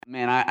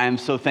Man, I'm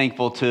so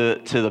thankful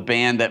to the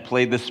band that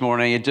played this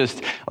morning. It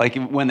just, like,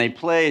 when they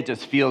play, it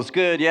just feels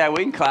good. Yeah, we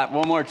can clap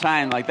one more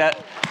time like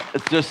that.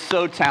 It's just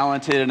so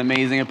talented and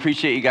amazing. I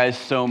appreciate you guys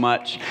so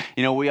much.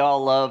 You know, we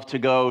all love to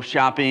go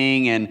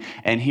shopping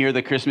and hear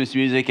the Christmas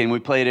music, and we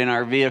play it in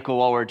our vehicle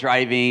while we're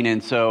driving,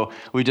 and so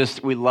we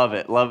love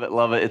it, love it,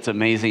 love it. It's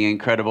amazing,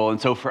 incredible.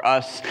 And so for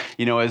us,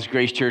 you know, as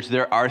Grace Church,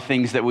 there are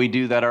things that we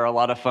do that are a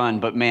lot of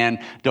fun, but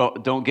man,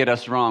 don't get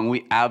us wrong.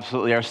 We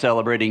absolutely are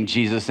celebrating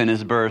Jesus and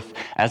his birth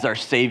as our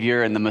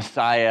Savior and the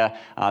Messiah.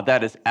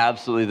 That is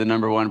absolutely the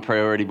number one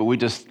priority, but we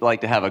just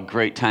like to have a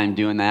great time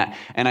doing that.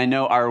 And I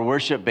know our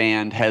worship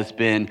band has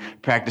been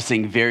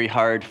practicing very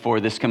hard for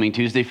this coming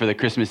Tuesday for the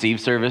Christmas Eve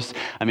service.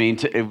 I mean,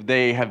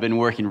 they have been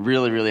working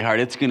really, really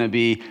hard. It's going to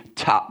be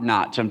top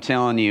notch. I'm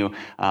telling you,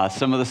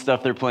 some of the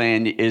stuff they're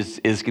playing is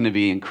going to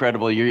be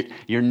incredible.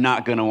 You're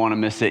not going to want to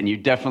miss it, and you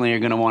definitely are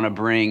going to want to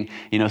bring,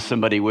 you know,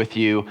 somebody with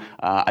you.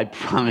 I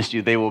promise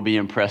you, they will be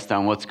impressed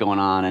on what's going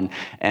on.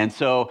 And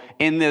so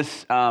in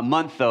this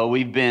month, though,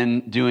 we've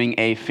been doing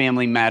a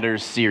Family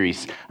Matters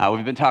series.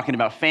 We've been talking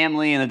about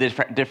family and the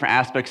different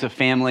aspects of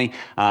family,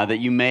 that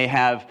you may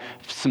have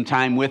some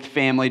time with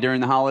family during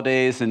the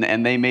holidays,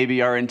 and they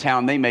maybe are in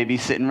town. They may be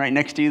sitting right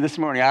next to you this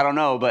morning. I don't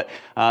know, but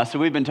so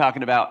we've been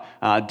talking about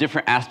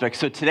different aspects.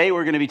 So today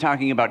we're going to be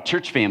talking about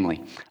church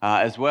family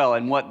as well,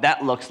 and what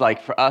that looks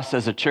like for us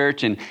as a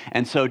church.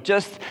 And so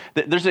just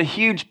there's a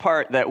huge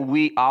part that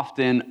we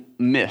often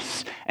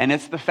miss, and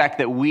it's the fact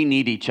that we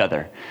need each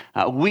other.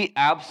 We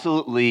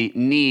absolutely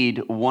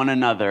need one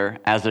another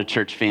as a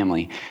church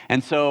family.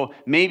 And so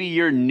maybe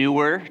you're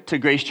newer to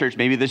Grace Church.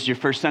 Maybe this is your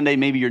first Sunday.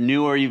 Maybe you're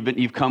newer.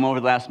 You've come over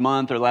the last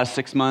month or last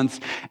 6 months,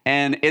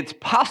 and it's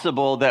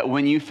possible that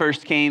when you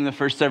first came the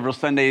first several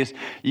Sundays,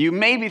 you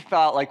maybe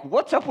thought, like,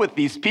 what's up with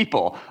these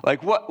people?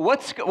 Like,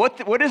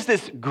 what is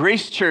this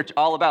Grace Church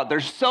all about? They're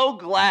so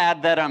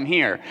glad that I'm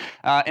here.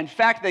 In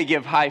fact, they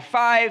give high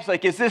fives.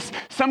 Like, is this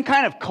some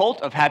kind of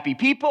cult of happy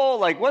people?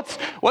 Like,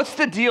 what's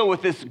the deal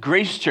with this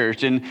Grace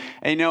Church? And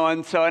you know,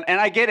 and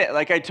I get it.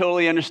 Like, I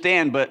totally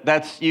understand.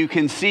 But you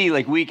can see,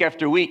 like, week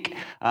after week,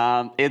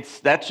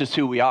 that's just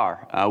who we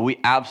are. We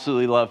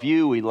absolutely love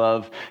you. We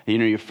love, you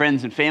know, your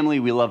friends and family.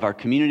 We love our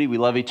community. We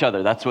love each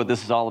other. That's what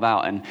this is all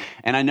about.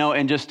 And I know,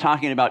 and just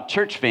talking about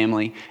church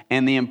family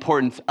and the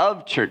importance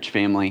of church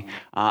family,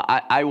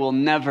 I will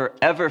never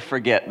ever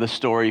forget the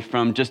story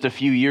from just a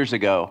few years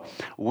ago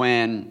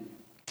when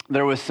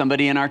there was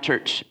somebody in our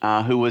church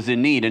who was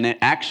in need, and it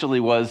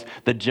actually was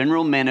the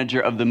general manager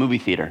of the movie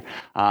theater.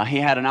 He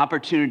had an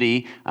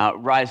opportunity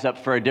rise up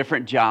for a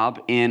different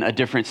job in a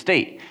different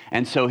state,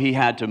 and so he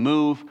had to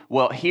move.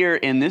 Well, here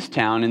in this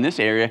town, in this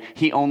area,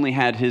 he only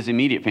had his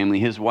immediate family,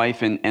 his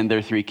wife and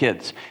their 3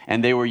 kids,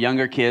 and they were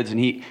younger kids,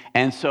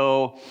 and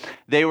so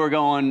they were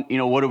going, you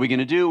know, what are we going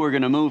to do? We're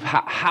going to move.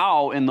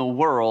 How in the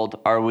world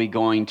are we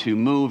going to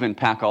move and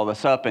pack all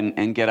this up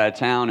and get out of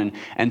town?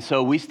 And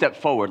so we stepped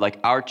forward, like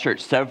our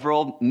church, several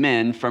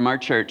men from our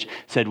church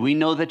said, we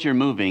know that you're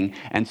moving.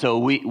 And so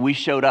we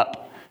showed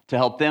up to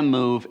help them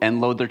move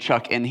and load their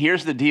truck. And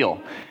here's the deal.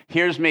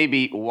 Here's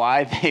maybe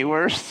why they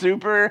were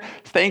super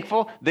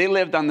thankful. They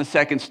lived on the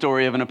 2nd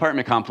story of an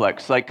apartment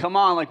complex. Like, come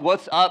on, like,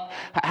 what's up?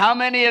 How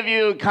many of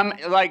you come,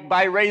 like,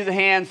 by raise of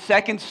hands,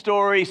 2nd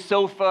story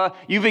sofa?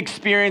 You've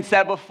experienced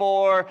that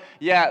before.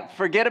 Yeah,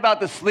 forget about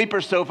the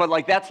sleeper sofa.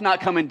 Like, that's not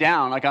coming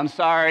down. Like, I'm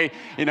sorry.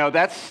 You know,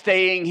 that's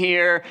staying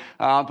here.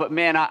 But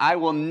man, I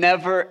will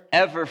never,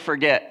 ever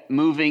forget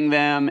moving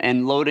them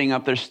and loading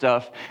up their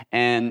stuff.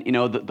 And, you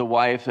know, the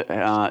wife,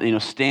 you know,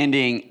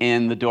 standing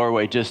in the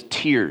doorway, just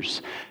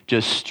tears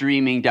just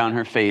streaming down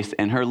her face,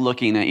 and her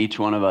looking at each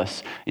one of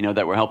us, you know,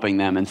 that we're helping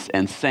them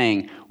and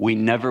saying, we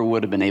never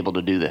would have been able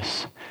to do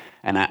this.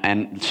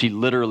 And she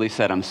literally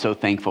said, I'm so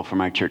thankful for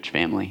my church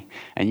family,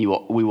 and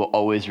we will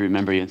always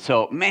remember you. And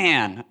so,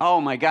 man, oh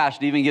my gosh,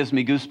 it even gives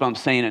me goosebumps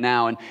saying it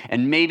now.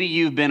 And maybe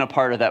you've been a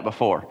part of that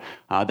before.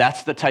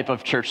 That's the type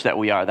of church that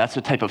we are. That's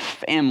the type of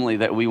family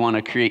that we want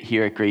to create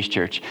here at Grace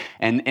Church.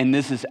 And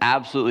this is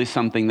absolutely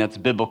something that's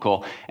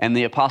biblical. And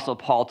the Apostle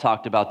Paul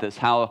talked about this,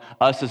 how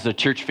us as a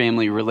church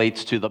family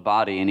relates to the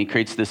body. And he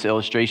creates this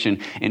illustration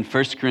in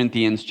 1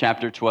 Corinthians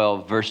chapter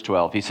 12, verse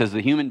 12. He says,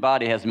 the human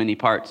body has many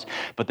parts,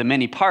 but the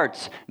many parts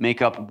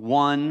make up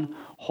one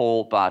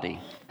whole body.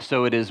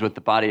 So it is with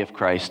the body of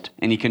Christ.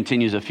 And he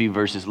continues a few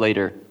verses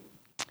later.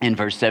 In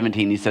verse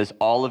 17, he says,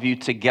 all of you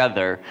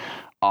together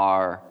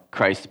are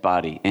Christ's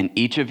body, and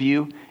each of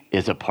you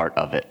is a part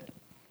of it.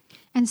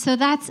 And so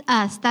that's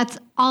us. That's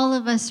all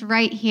of us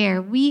right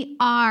here. We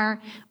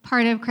are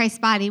part of Christ's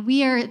body.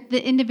 We are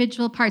the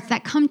individual parts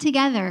that come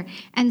together.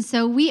 And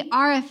so we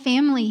are a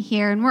family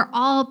here, and we're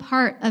all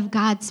part of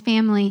God's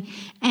family.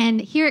 And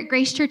here at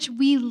Grace Church,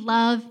 we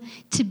love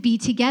to be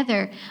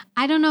together.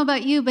 I don't know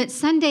about you, but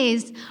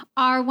Sundays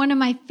are one of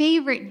my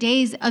favorite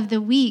days of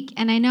the week.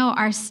 And I know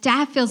our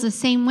staff feels the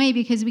same way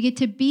because we get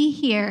to be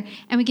here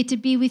and we get to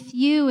be with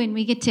you and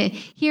we get to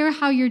hear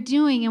how you're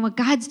doing and what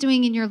God's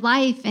doing in your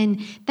life.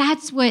 And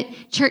that's what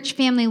church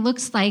family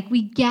looks looks like.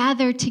 We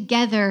gather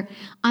together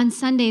on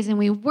Sundays and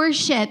we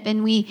worship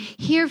and we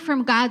hear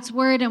from God's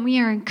word and we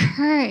are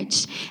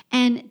encouraged.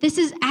 And this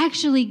is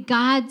actually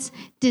God's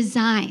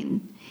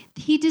design.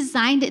 He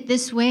designed it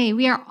this way.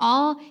 We are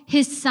all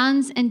his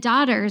sons and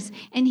daughters,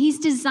 and he's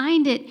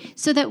designed it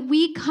so that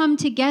we come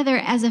together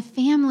as a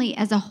family,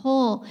 as a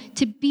whole,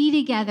 to be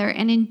together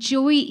and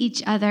enjoy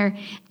each other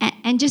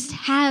and just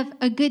have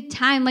a good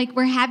time like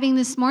we're having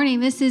this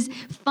morning. This is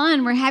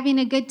fun. We're having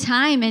a good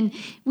time, and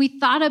we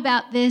thought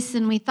about this,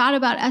 and we thought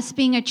about us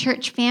being a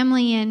church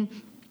family, and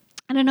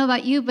I don't know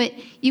about you, but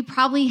you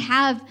probably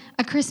have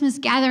a Christmas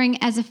gathering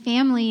as a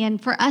family.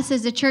 And for us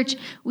as a church,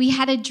 we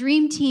had a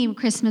dream team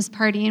Christmas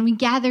party and we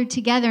gathered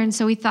together. And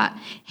so we thought,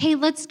 hey,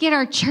 let's get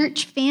our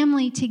church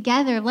family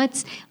together.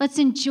 Let's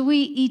enjoy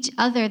each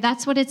other.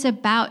 That's what it's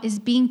about, is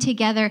being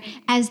together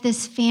as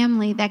this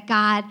family that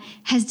God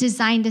has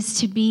designed us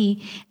to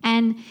be.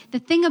 And the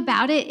thing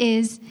about it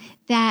is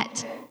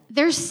that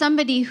there's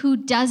somebody who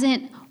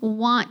doesn't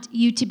want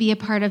you to be a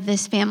part of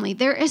this family.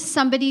 There is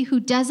somebody who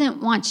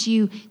doesn't want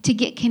you to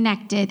get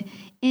connected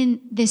in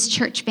this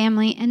church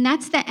family, and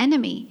that's the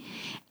enemy.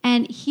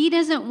 And he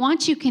doesn't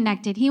want you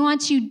connected. He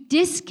wants you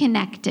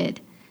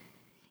disconnected.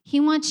 He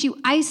wants you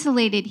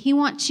isolated. He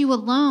wants you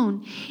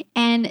alone.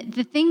 And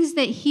the things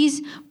that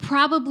he's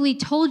probably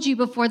told you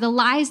before, the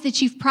lies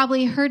that you've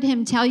probably heard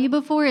him tell you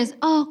before is,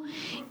 oh,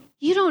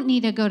 you don't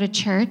need to go to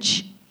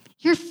church.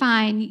 You're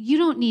fine. You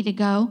don't need to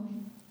go.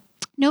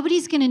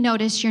 Nobody's going to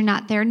notice you're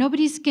not there.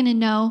 Nobody's going to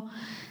know.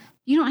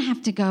 You don't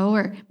have to go.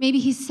 Or maybe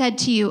he said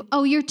to you,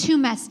 oh, you're too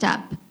messed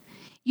up.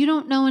 You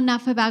don't know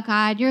enough about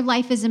God. Your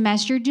life is a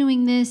mess. You're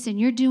doing this and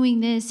you're doing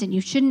this and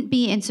you shouldn't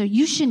be. And so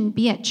you shouldn't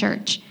be at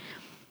church,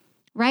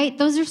 right?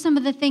 Those are some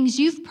of the things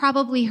you've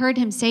probably heard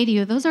him say to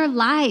you. Those are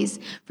lies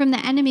from the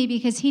enemy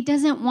because he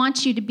doesn't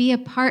want you to be a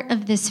part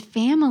of this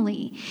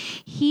family.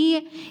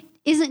 He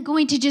isn't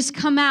going to just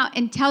come out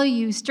and tell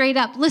you straight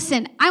up,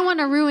 listen, I want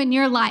to ruin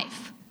your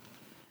life.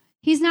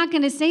 He's not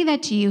going to say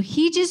that to you.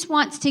 He just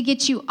wants to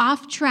get you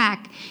off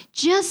track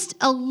just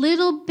a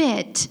little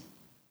bit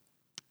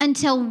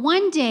until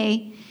one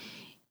day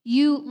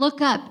you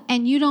look up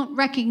and you don't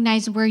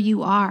recognize where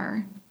you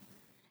are.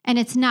 And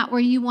it's not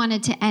where you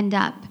wanted to end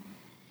up.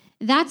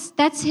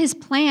 That's his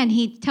plan.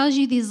 He tells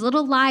you these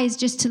little lies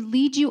just to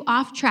lead you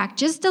off track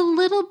just a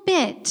little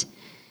bit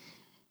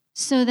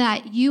so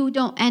that you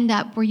don't end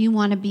up where you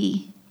want to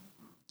be.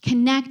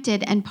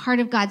 Connected and part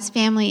of God's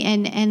family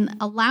and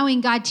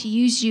allowing God to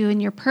use you in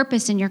your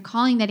purpose and your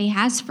calling that he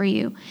has for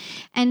you.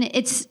 And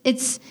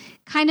it's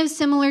kind of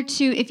similar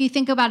to if you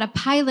think about a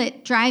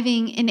pilot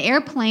driving an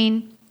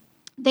airplane,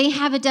 they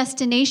have a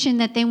destination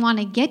that they want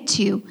to get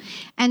to.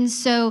 And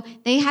so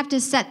they have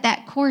to set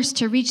that course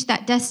to reach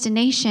that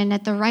destination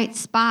at the right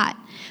spot.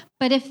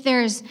 But if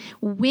there's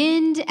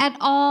wind at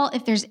all,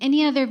 if there's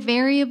any other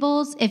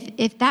variables,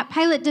 if that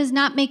pilot does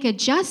not make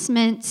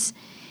adjustments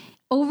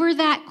over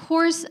that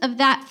course of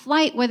that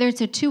flight, whether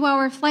it's a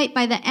 2-hour flight,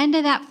 by the end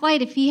of that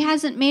flight, if he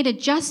hasn't made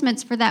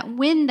adjustments for that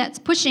wind that's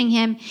pushing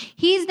him,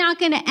 he's not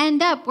going to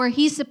end up where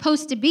he's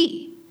supposed to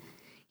be.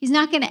 He's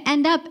not going to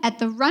end up at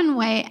the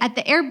runway at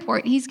the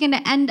airport. He's going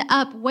to end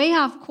up way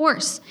off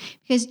course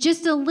because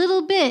just a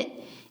little bit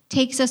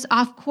takes us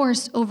off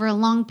course over a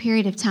long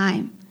period of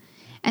time.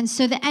 And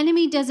so the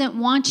enemy doesn't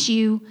want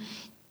you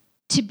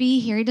to be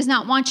here. He does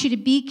not want you to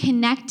be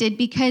connected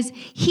because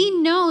he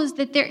knows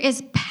that there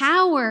is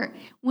power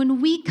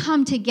when we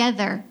come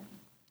together.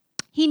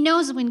 He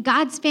knows when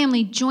God's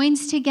family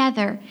joins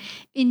together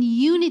in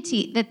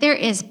unity that there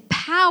is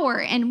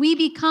power and we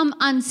become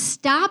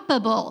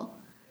unstoppable.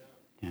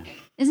 Yeah.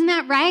 Isn't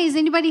that right? Is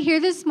anybody here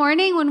this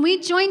morning? When we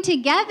join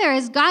together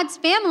as God's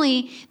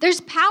family,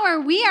 there's power.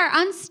 We are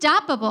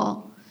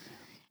unstoppable.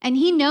 And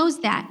he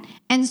knows that.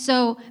 And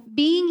so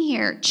being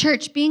here,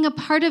 church, being a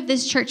part of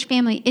this church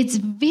family, it's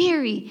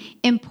very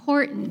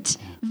important.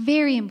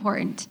 Very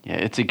important. Yeah,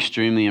 it's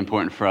extremely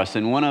important for us.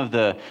 And one of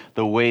the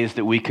ways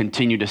that we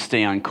continue to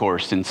stay on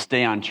course and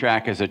stay on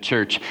track as a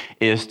church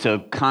is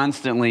to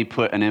constantly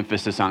put an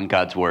emphasis on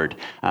God's word.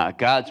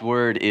 God's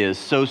word is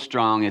so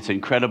strong. It's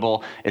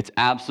incredible. It's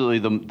absolutely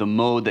the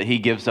mode that he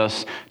gives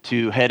us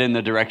to head in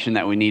the direction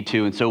that we need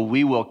to. And so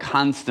we will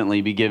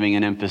constantly be giving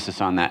an emphasis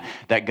on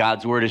that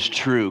God's word is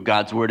true.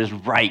 God's word is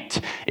right.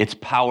 It's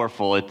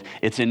powerful.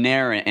 It's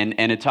inerrant.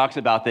 And it talks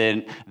about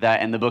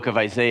that in the book of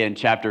Isaiah in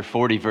chapter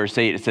 40, verse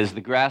 8. It says,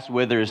 the grass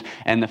withers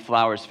and the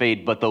flowers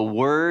fade, but the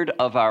word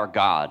of our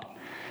God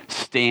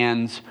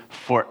stands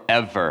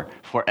forever.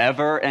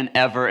 Forever and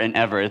ever and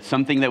ever. It's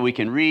something that we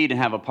can read and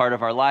have a part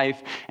of our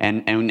life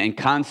and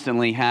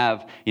constantly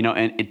have,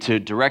 and to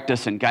direct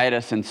us and guide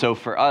us. And so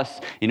for us,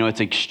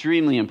 it's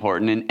extremely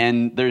important.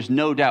 And there's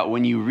no doubt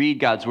when you read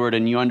God's word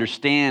and you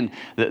understand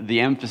the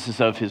emphasis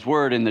of his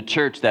word in the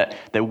church that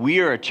we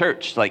are a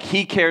church. Like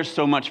he cares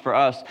so much for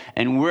us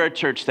and we're a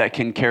church that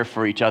can care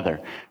for each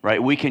other,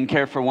 right? We can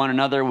care for one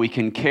another. We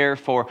can care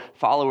for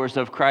followers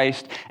of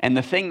Christ. And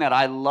the thing that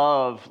I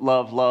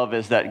love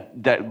is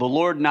that the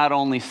Lord not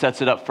only sets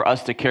sets it up for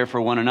us to care for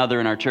one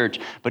another in our church,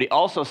 but he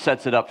also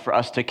sets it up for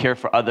us to care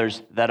for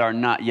others that are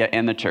not yet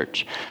in the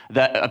church,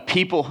 that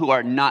people who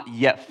are not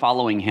yet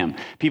following him,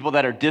 people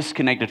that are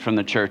disconnected from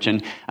the church.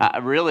 And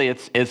really,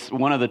 it's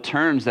one of the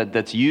terms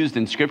that's used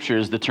in Scripture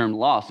is the term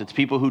lost. It's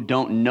people who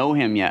don't know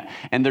him yet.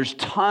 And there's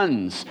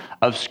tons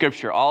of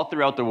Scripture all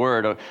throughout the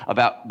Word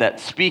about that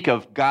speak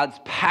of God's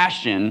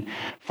passion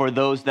for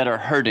those that are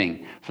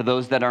hurting, for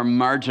those that are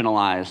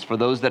marginalized, for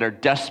those that are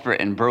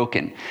desperate and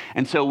broken.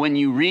 And so when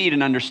you read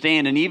and understand,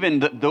 and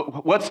even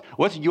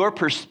what's your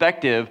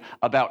perspective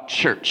about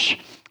church,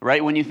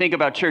 right? When you think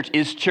about church,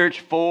 is church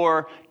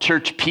for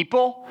church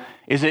people?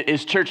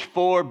 Is church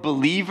for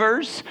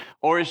believers,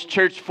 or is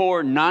church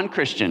for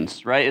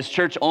non-Christians, right? Is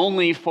church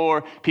only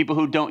for people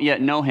who don't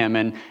yet know him?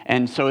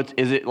 And so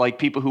is it like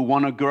people who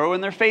want to grow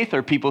in their faith,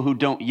 or people who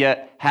don't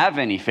yet have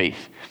any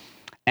faith?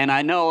 And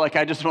I know,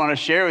 I just want to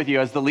share with you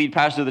as the lead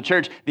pastor of the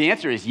church, the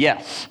answer is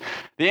yes.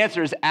 The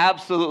answer is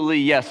absolutely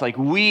yes.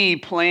 We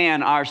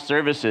plan our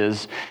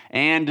services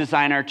and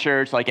design our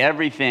church,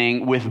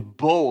 everything, with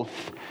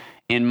both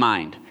in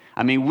mind.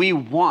 I mean, we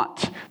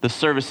want the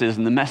services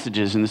and the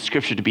messages and the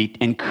Scripture to be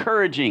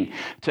encouraging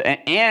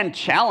and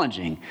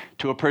challenging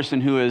to a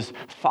person who is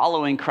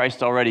following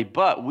Christ already.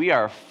 But we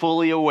are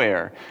fully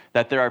aware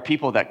that there are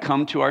people that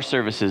come to our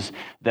services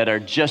that are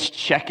just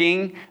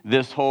checking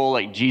this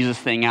whole Jesus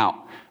thing out.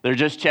 They're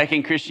just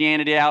checking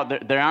Christianity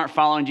out. They aren't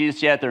following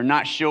Jesus yet. They're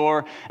not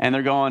sure. And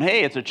they're going,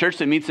 hey, it's a church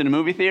that meets in a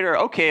movie theater.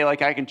 Okay, I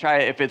can try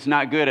it. If it's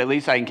not good, at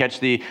least I can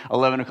catch the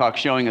 11 o'clock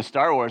showing of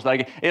Star Wars.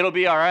 It'll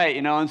be all right,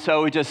 And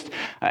so we just,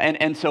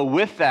 and so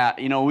with that,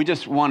 we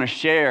just want to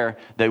share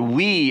that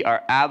we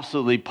are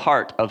absolutely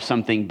part of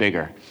something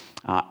bigger.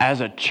 As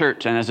a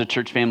church and as a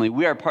church family,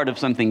 we are part of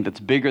something that's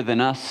bigger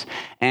than us.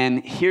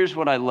 And here's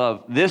what I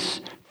love.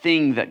 This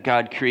thing that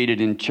God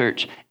created in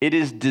church, it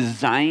is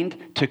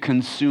designed to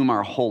consume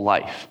our whole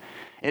life.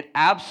 It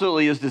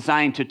absolutely is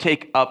designed to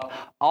take up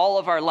all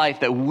of our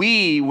life, that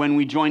when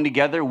we join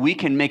together, we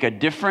can make a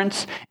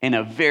difference in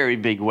a very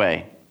big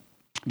way.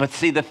 But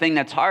see, the thing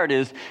that's hard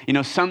is,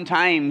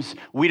 sometimes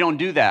we don't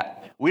do that.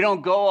 We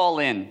don't go all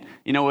in,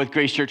 with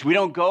Grace Church. We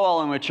don't go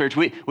all in with church.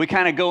 We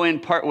kind of go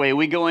in part way.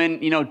 We go in,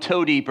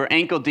 toe deep or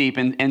ankle deep,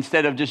 and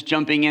instead of just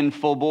jumping in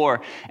full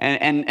bore.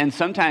 And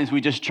sometimes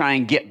we just try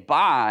and get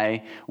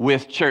by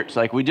with church.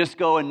 We just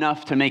go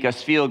enough to make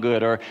us feel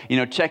good, or,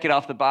 check it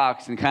off the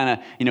box and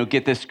kind of,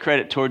 get this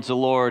credit towards the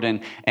Lord.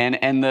 And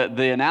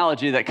the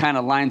analogy that kind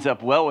of lines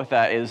up well with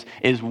that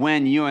is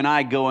when you and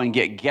I go and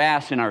get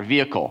gas in our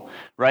vehicle.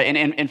 Right?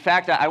 And in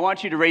fact, I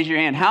want you to raise your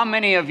hand. How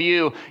many of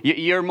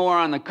you're more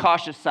on the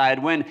cautious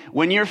side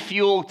when your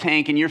fuel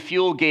tank and your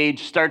fuel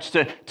gauge starts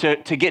to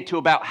get to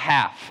about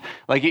half?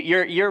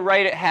 You're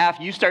right at half,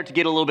 you start to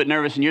get a little bit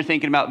nervous and you're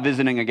thinking about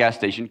visiting a gas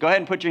station. Go ahead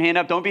and put your hand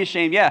up. Don't be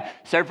ashamed. Yeah,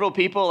 several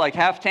people,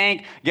 half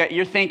tank.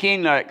 You're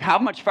thinking, how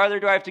much farther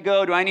do I have to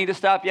go? Do I need to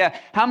stop? Yeah.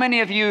 How many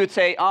of you would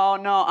say, oh,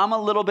 no, I'm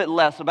a little bit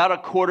less, about a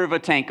quarter of a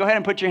tank? Go ahead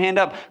and put your hand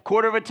up.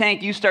 Quarter of a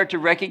tank, you start to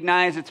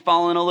recognize it's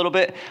falling a little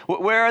bit.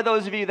 Where are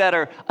those of you that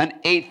are an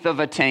eighth of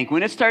a tank?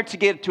 When it starts to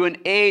get to an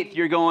eighth,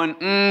 you're going,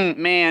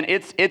 man,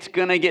 it's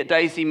going to get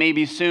dicey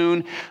maybe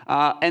soon.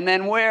 And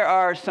then where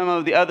are some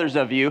of the others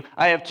of you?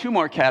 I have two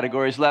more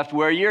categories left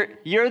where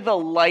you're the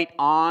light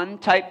on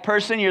type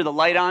person. You're the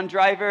light on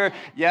driver.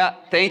 Yeah,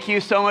 thank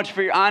you so much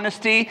for your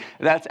honesty.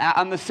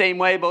 I'm the same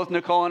way, both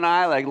Nicole and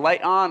I,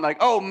 light on,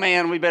 oh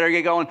man, we better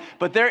get going.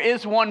 But there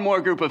is one more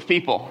group of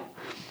people.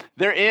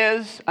 There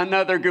is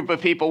another group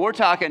of people. We're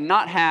talking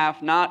not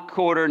half, not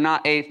quarter,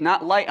 not eighth,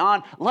 not light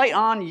on. Light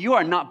on, you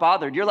are not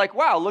bothered. You're like,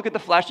 wow, look at the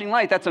flashing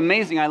light. That's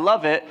amazing. I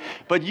love it.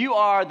 But you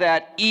are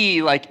that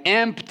E,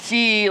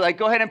 empty.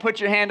 Go ahead and put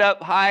your hand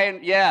up high.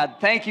 And yeah,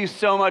 thank you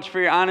so much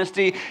for your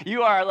honesty.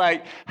 You are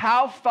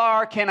how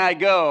far can I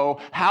go?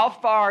 How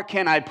far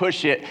can I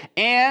push it?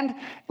 And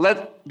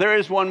there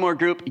is one more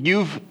group.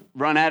 You've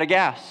run out of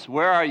gas.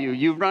 Where are you?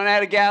 You've run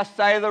out of gas,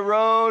 side of the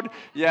road.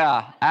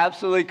 Yeah,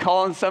 absolutely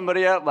calling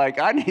somebody up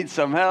I need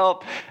some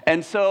help.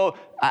 And so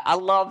I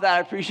love that. I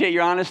appreciate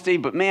your honesty.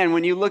 But man,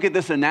 when you look at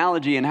this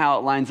analogy and how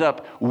it lines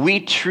up,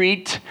 we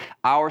treat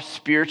our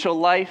spiritual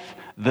life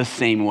the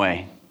same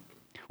way.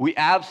 We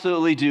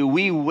absolutely do.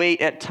 We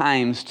wait at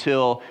times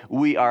till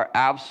we are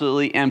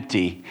absolutely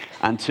empty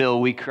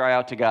until we cry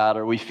out to God,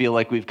 or we feel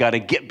like we've got to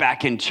get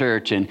back in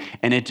church, and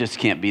it just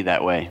can't be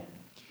that way.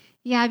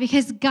 Yeah,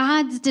 because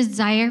God's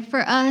desire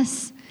for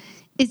us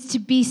is to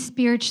be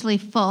spiritually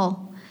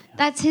full.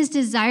 That's his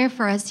desire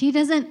for us. He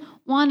doesn't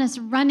want us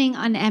running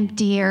on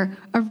empty or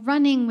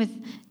running with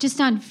just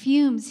on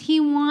fumes. He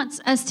wants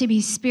us to be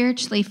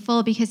spiritually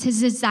full because his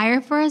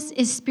desire for us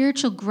is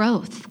spiritual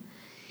growth.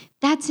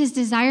 That's his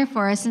desire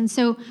for us. And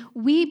so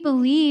we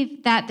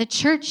believe that the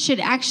church should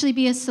actually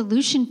be a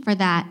solution for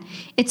that.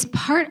 It's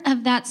part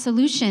of that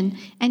solution.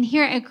 And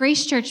here at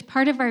Grace Church,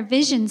 part of our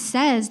vision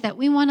says that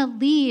we want to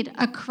lead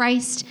a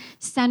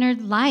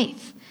Christ-centered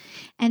life.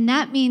 And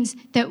that means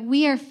that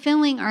we are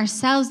filling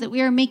ourselves, that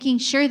we are making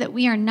sure that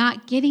we are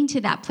not getting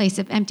to that place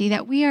of empty,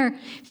 that we are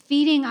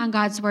feeding on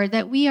God's word,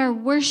 that we are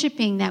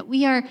worshiping, that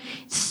we are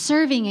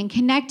serving and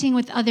connecting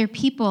with other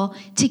people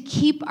to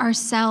keep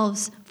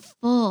ourselves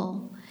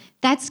full.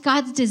 That's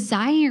God's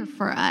desire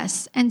for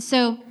us. And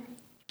so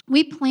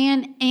we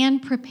plan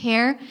and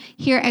prepare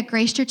here at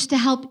Grace Church to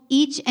help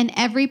each and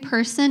every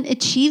person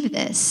achieve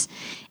this.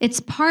 It's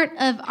part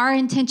of our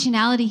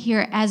intentionality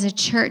here as a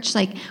church.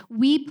 Like,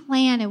 we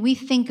plan and we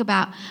think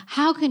about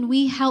how can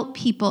we help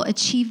people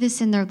achieve this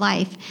in their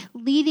life,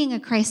 leading a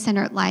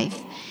Christ-centered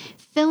life,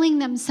 filling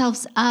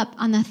themselves up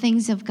on the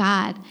things of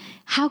God.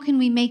 How can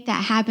we make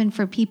that happen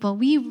for people?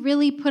 We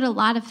really put a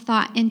lot of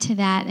thought into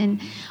that, and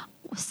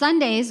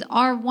Sundays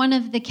are one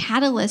of the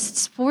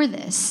catalysts for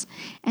this.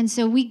 And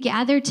so we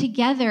gather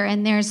together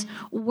and there's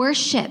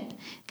worship,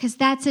 because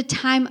that's a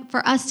time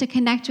for us to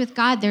connect with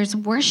God. There's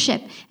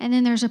worship. And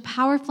then there's a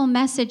powerful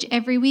message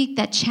every week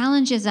that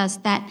challenges us,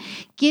 that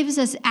gives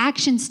us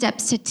action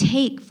steps to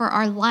take for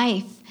our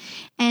life.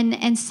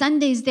 And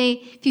Sundays,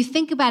 if you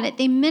think about it,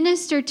 they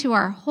minister to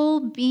our whole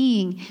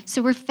being.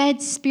 So we're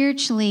fed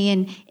spiritually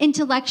and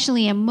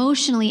intellectually,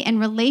 emotionally, and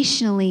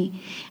relationally.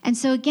 And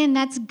so again,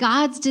 that's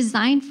God's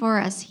design for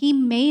us. He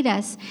made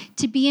us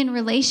to be in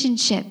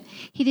relationship.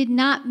 He did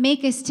not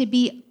make us to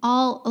be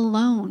all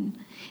alone.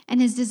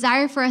 And his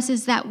desire for us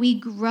is that we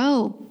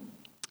grow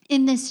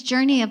in this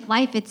journey of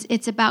life.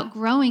 It's about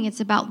growing.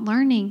 It's about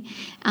learning.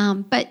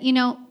 But,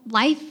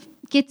 life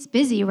gets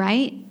busy,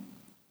 right?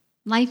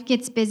 Life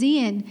gets busy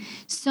and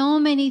so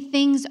many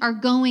things are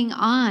going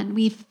on.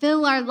 We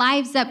fill our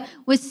lives up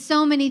with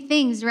so many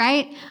things,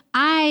 right?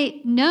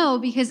 I know,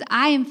 because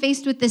I am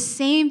faced with the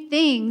same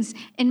things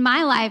in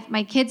my life.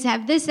 My kids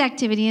have this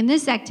activity and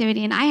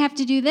I have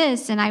to do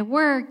this, and I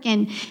work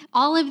and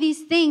all of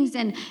these things,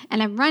 and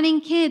I'm running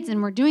kids,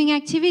 and we're doing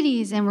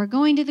activities, and we're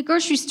going to the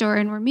grocery store,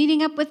 and we're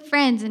meeting up with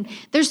friends, and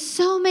there's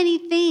so many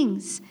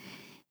things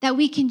that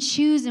we can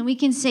choose and we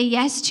can say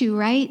yes to,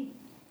 right?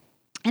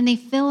 And they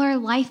fill our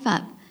life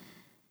up.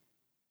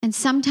 And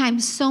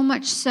sometimes so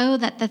much so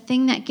that the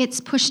thing that gets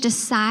pushed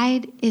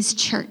aside is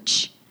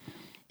church,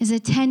 is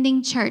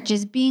attending church,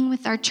 is being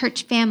with our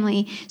church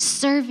family,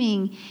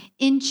 serving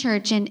in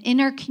church and in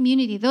our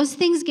community. Those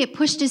things get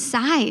pushed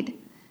aside.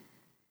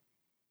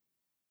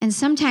 And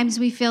sometimes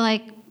we feel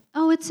like,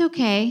 oh, it's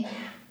okay.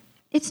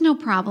 It's no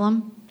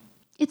problem.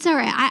 It's all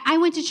right. I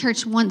went to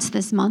church once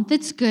this month.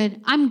 It's good.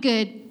 I'm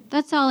good.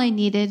 That's all I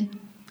needed.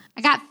 I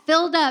got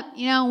filled up,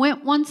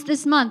 went once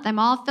this month. I'm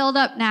all filled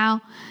up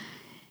now.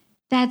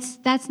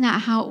 That's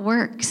not how it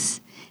works.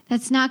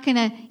 That's not going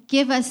to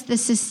give us the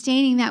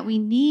sustaining that we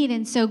need.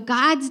 And so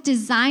God's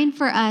design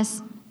for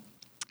us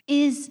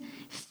is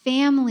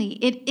family.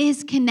 It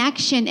is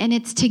connection, and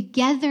it's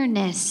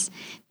togetherness.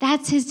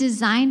 That's his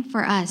design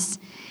for us.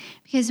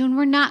 Because when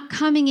we're not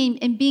coming in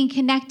and being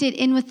connected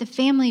in with the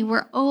family,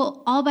 we're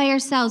all by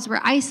ourselves.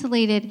 We're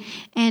isolated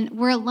and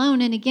we're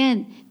alone. And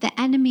again, the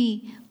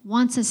enemy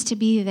wants us to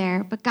be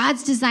there. But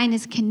God's design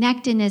is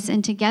connectedness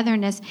and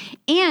togetherness.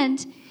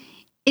 And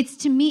it's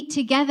to meet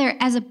together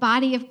as a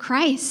body of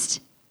Christ.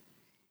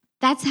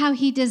 That's how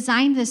he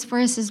designed this for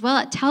us as well.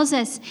 It tells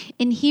us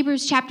in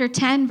Hebrews chapter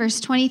 10, verse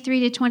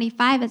 23 to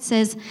 25, it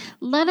says,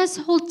 "Let us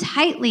hold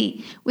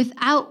tightly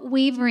without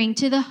wavering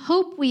to the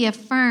hope we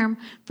affirm,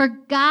 for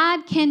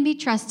God can be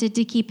trusted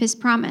to keep his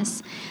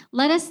promise.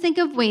 Let us think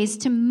of ways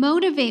to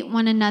motivate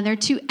one another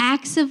to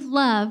acts of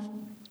love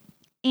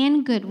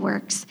and good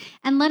works.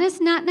 And let us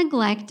not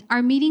neglect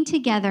our meeting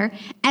together,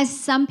 as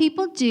some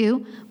people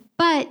do,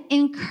 but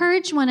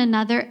encourage one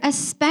another,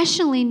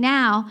 especially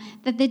now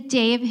that the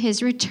day of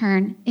his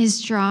return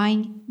is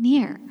drawing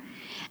near."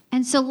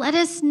 And so let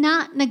us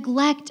not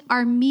neglect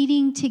our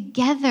meeting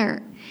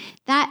together.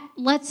 That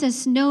lets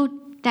us know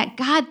that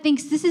God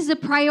thinks this is a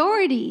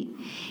priority.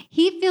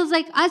 He feels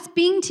like us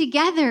being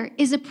together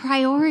is a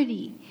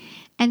priority.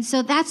 And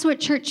so that's what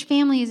church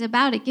family is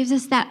about. It gives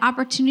us that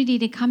opportunity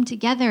to come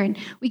together, and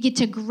we get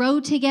to grow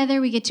together.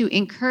 We get to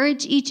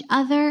encourage each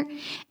other.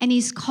 And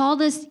he's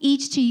called us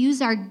each to use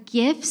our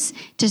gifts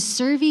to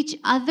serve each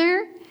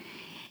other.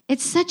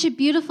 It's such a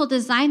beautiful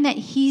design that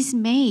he's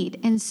made.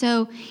 And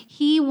so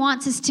he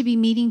wants us to be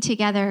meeting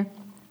together.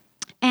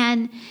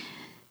 And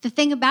the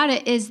thing about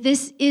it is,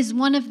 this is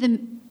one of the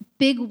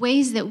big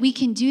ways that we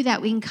can do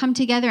that. We can come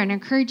together and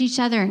encourage each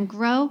other and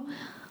grow.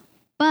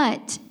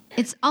 But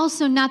it's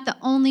also not the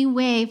only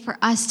way for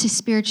us to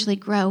spiritually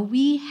grow.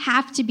 We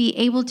have to be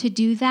able to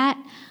do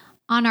that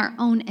on our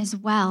own as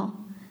well.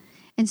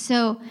 And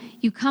so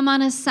you come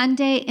on a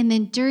Sunday, and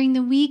then during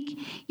the week,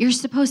 you're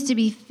supposed to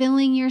be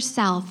filling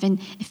yourself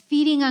and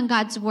feeding on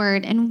God's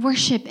word and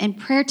worship and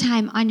prayer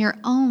time on your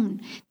own.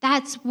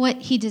 That's what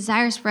he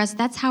desires for us.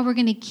 That's how we're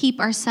going to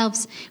keep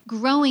ourselves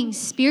growing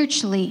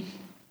spiritually.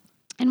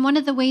 And one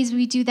of the ways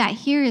we do that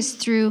here is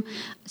through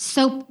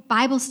SOAP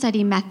Bible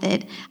study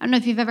method. I don't know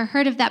if you've ever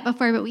heard of that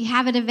before, but we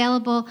have it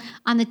available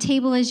on the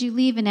table as you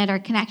leave and at our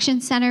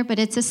Connection Center. But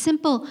it's a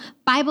simple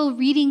Bible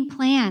reading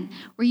plan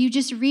where you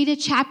just read a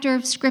chapter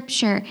of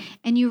Scripture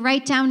and you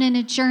write down in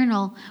a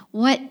journal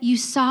what you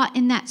saw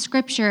in that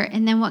Scripture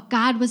and then what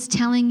God was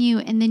telling you,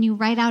 and then you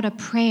write out a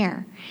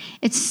prayer.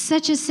 It's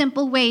such a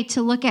simple way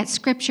to look at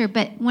Scripture,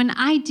 but when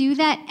I do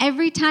that,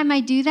 every time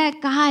I do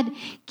that, God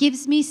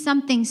gives me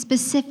something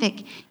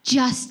specific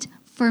just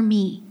for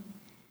me.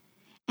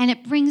 And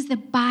it brings the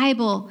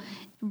Bible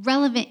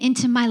relevant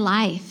into my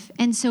life.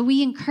 And so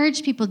we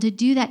encourage people to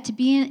do that, to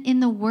be in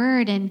the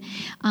Word, and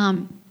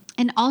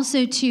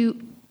also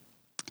to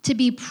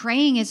be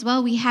praying as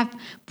well. We have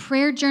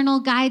prayer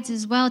journal guides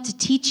as well to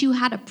teach you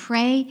how to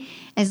pray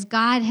as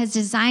God has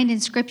designed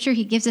in Scripture.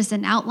 He gives us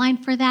an outline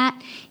for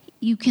that.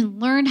 You can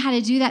learn how to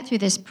do that through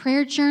this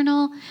prayer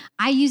journal.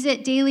 I use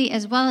it daily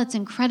as well. It's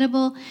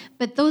incredible.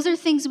 But those are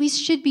things we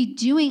should be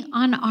doing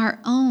on our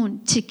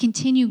own to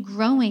continue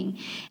growing.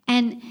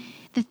 And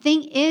the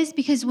thing is,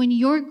 because when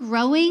you're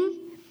growing,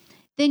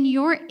 then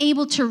you're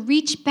able to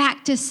reach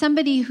back to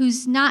somebody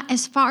who's not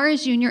as far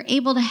as you, and you're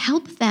able to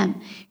help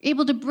them. You're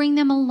able to bring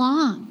them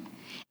along.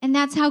 And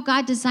that's how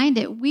God designed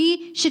it.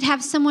 We should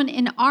have someone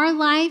in our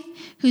life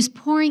who's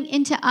pouring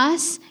into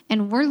us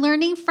and we're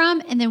learning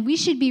from, and then we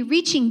should be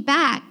reaching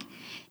back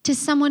to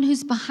someone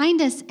who's behind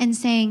us and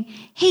saying,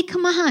 hey,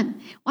 come on,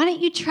 why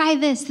don't you try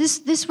this?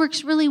 This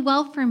works really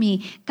well for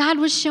me. God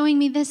was showing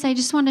me this. I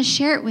just want to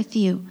share it with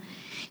you.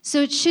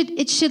 So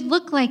it should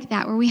look like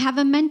that, where we have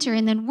a mentor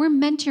and then we're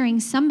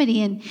mentoring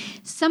somebody. And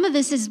some of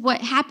this is what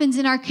happens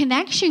in our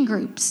connection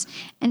groups.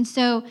 And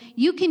so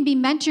you can be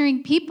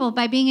mentoring people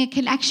by being a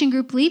connection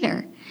group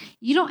leader.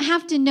 You don't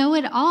have to know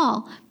it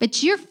all,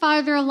 but you're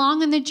farther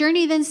along in the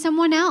journey than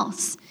someone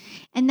else.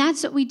 And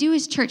that's what we do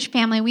as church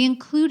family. We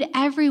include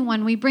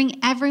everyone. We bring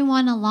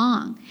everyone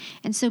along.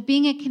 And so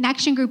being a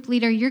connection group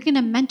leader, you're going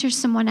to mentor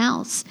someone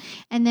else.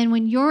 And then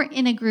when you're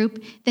in a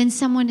group, then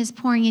someone is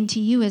pouring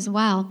into you as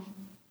well.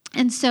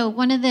 And so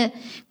one of the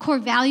core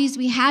values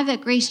we have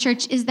at Grace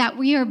Church is that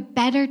we are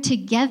better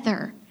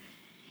together.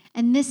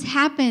 And this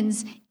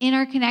happens in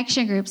our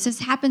connection groups. This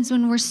happens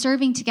when we're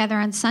serving together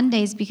on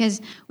Sundays,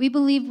 because we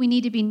believe we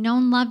need to be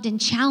known, loved,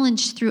 and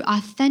challenged through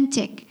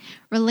authentic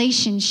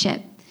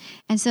relationship.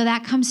 And so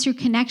that comes through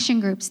connection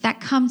groups. That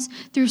comes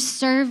through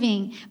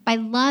serving, by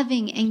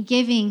loving and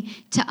giving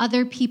to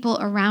other people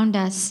around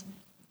us.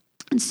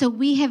 And so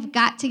we have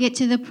got to get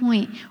to the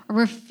point where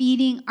we're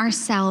feeding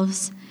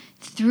ourselves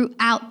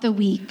throughout the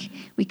week.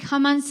 We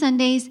come on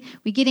Sundays,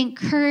 we get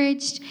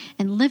encouraged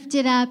and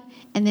lifted up,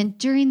 and then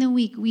during the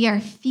week, we are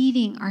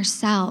feeding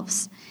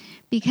ourselves,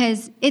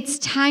 because it's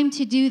time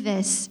to do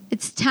this.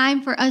 It's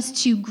time for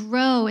us to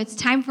grow. It's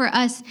time for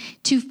us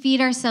to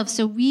feed ourselves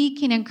so we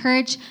can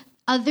encourage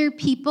other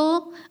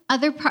people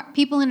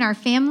in our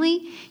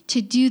family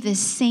to do the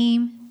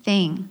same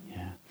thing.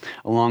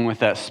 Along with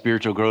that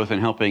spiritual growth and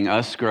helping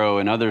us grow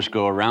and others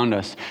grow around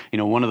us,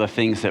 one of the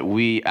things that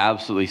we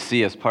absolutely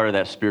see as part of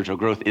that spiritual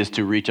growth is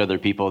to reach other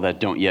people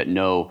that don't yet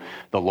know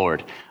the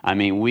Lord. I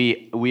mean,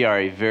 we are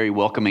a very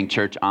welcoming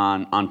church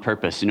on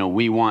purpose.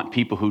 We want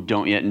people who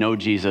don't yet know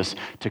Jesus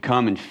to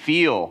come and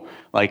feel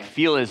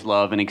his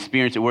love and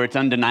experience it where it's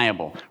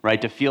undeniable,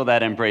 right? To feel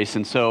that embrace.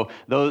 And so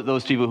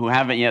those people who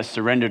haven't yet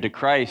surrendered to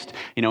Christ,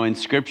 in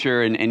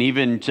Scripture and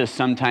even just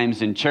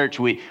sometimes in church,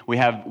 we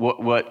have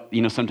what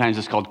sometimes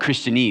is called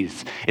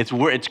Christianese.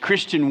 It's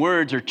Christian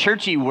words or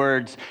churchy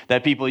words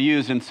that people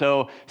use. And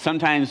so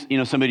sometimes,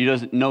 somebody who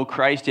doesn't know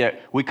Christ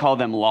yet, we call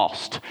them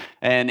lost.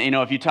 And,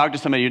 if you talk to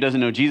somebody who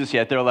doesn't know Jesus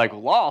yet, they're like,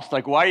 lost?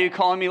 Like, why are you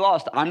calling me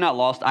lost? I'm not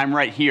lost. I'm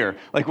right here.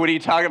 Like, what are you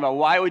talking about?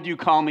 Why would you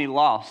call me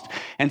lost?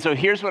 And so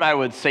here's what I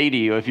would say to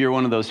you if you're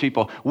one of those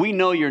people. We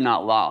know you're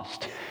not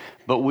lost,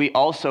 but we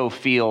also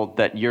feel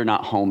that you're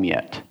not home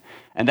yet.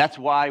 And that's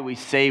why we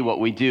say what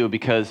we do,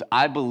 because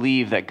I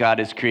believe that God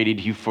has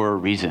created you for a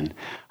reason.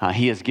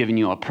 He has given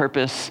you a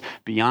purpose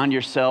beyond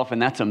yourself,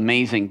 and that's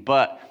amazing.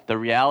 But the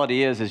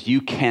reality is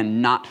you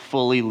cannot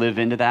fully live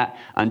into that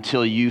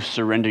until you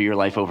surrender your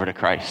life over to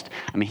Christ.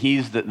 I mean,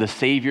 He's the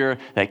Savior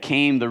that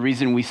came, the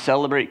reason we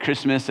celebrate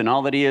Christmas and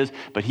all that He is,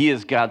 but He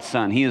is God's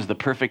Son. He is the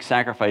perfect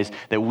sacrifice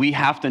that we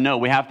have to know.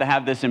 We have to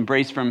have this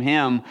embrace from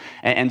Him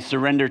and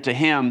surrender to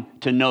Him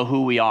to know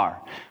who we are.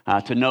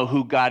 To know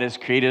who God has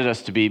created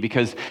us to be.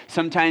 Because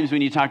sometimes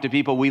when you talk to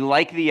people, we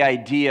like the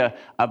idea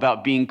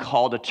about being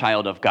called a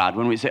child of God.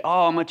 When we say,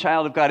 oh, I'm a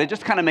child of God, it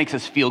just kind of makes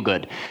us feel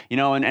good.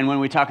 And when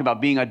we talk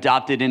about being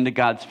adopted into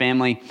God's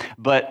family,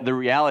 but the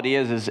reality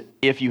is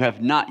if you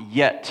have not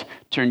yet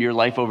turned your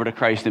life over to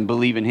Christ and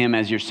believe in Him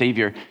as your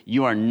Savior,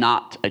 you are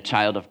not a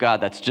child of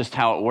God. That's just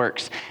how it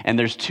works. And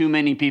there's too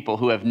many people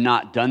who have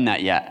not done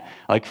that yet.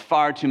 Like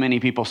far too many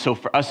people. So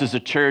for us as a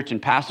church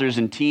and pastors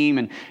and team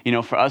and,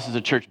 for us as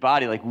a church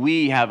body, like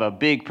we have a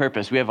big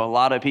purpose. We have a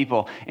lot of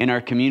people in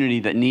our community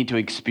that need to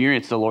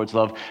experience the Lord's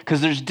love because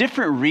there's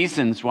different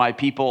reasons why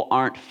people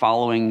aren't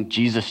following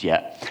Jesus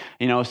yet.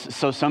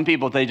 So some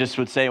people, they just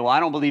would say, well, I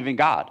don't believe in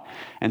God.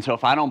 And so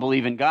if I don't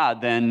believe in God,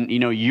 then,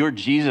 your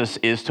Jesus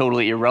is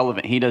totally irrelevant.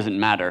 irrelevant. He doesn't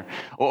matter.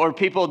 Or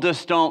people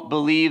just don't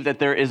believe that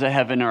there is a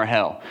heaven or a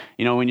hell.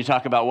 When you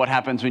talk about what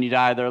happens when you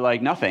die, they're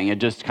like, nothing. It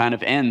just kind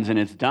of ends and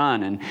it's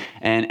done.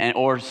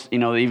 Or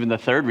even the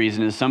third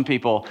reason is some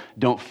people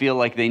don't feel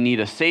like they need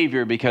a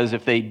savior because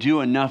if they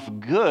do enough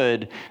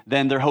good,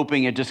 then they're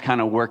hoping it just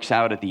kind of works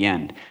out at the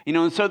end.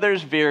 And so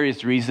there's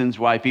various reasons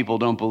why people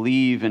don't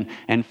believe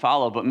and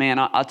follow. But man,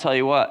 I'll tell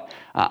you what,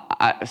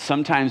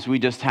 sometimes we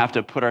just have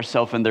to put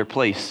ourselves in their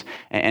place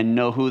and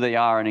know who they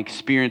are and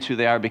experience who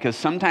they are, because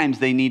sometimes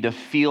they need to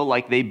feel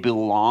like they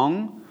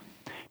belong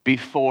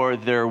before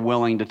they're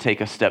willing to take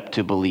a step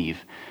to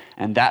believe.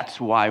 And that's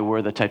why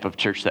we're the type of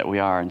church that we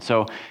are.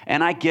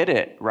 And I get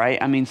it,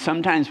 right? I mean,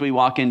 sometimes we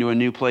walk into a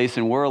new place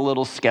and we're a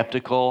little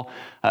skeptical,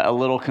 a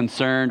little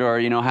concerned, or,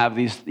 have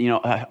these,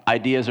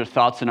 ideas or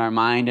thoughts in our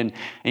mind. And,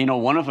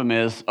 one of them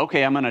is,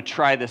 okay, I'm going to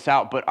try this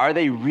out, but are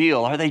they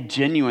real? Are they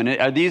genuine?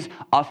 Are these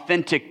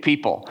authentic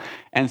people?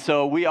 And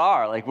so we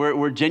are,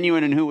 we're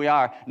genuine in who we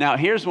are. Now,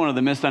 here's one of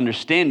the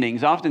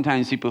misunderstandings.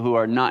 Oftentimes people who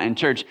are not in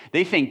church,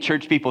 they think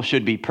church people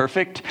should be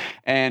perfect.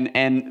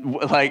 And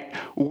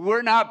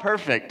we're not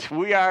perfect.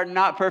 We are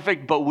not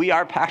perfect, but we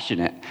are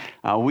passionate.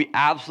 We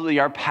absolutely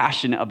are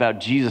passionate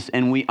about Jesus.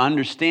 And we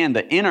understand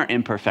that in our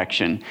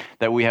imperfection,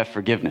 that we have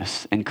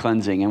forgiveness and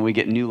cleansing, and we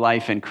get new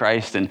life in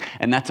Christ. And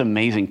that's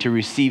amazing to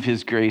receive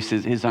his grace,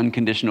 his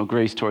unconditional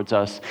grace towards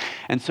us.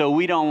 And so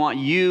we don't want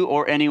you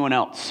or anyone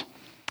else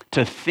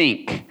to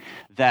think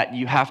that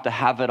you have to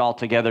have it all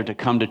together to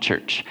come to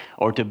church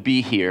or to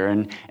be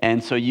here.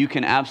 And so you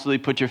can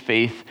absolutely put your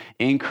faith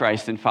in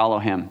Christ and follow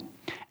him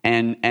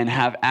and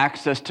have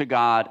access to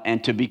God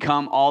and to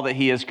become all that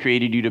he has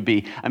created you to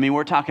be. I mean,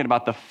 we're talking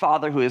about the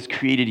Father who has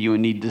created you,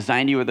 and he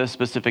designed you with a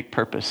specific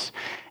purpose,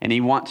 and he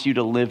wants you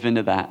to live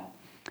into that.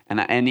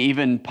 And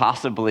even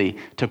possibly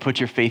to put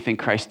your faith in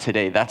Christ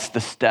today. That's the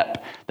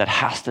step that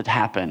has to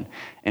happen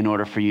in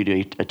order for you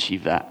to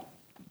achieve that.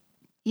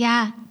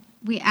 Yeah.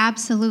 We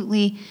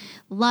absolutely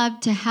love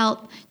to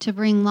help to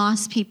bring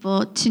lost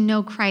people to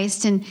know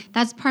Christ, and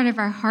that's part of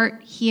our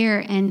heart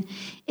here. And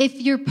if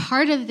you're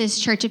part of this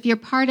church, if you're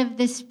part of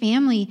this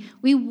family,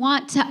 we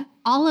want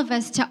all of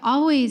us to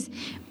always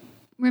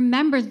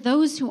remember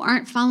those who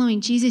aren't following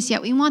Jesus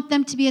yet. We want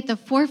them to be at the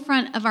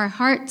forefront of our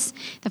hearts,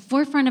 the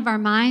forefront of our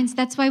minds.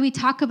 That's why we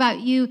talk about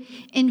you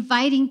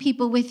inviting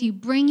people with you,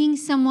 bringing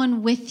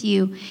someone with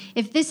you.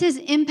 If this has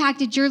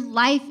impacted your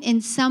life in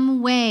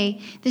some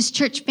way, this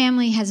church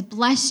family has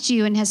blessed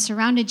you and has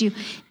surrounded you,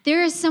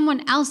 there is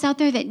someone else out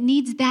there that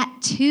needs that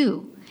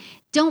too.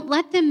 Don't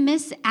let them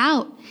miss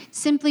out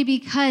simply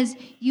because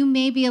you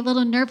may be a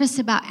little nervous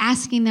about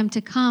asking them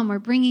to come or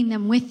bringing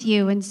them with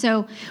you. And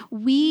so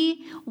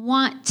we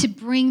want to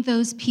bring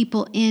those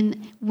people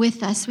in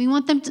with us. We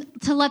want them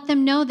to let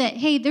them know that,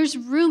 hey, there's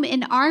room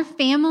in our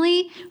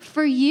family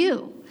for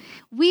you.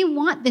 We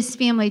want this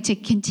family to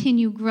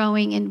continue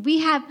growing, and we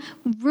have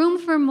room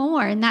for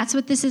more, and that's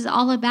what this is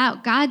all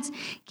about. God's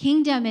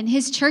kingdom and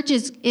his church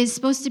is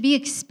supposed to be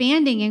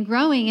expanding and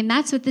growing, and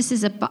that's what this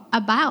is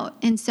about.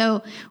 And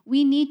so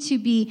we need to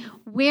be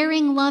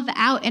wearing love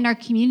out in our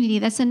community.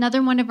 That's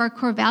another one of our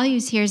core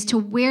values here, is to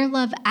wear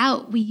love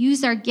out. We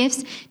use our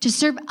gifts to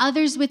serve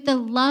others with the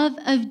love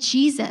of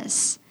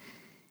Jesus.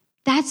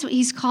 That's what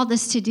he's called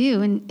us to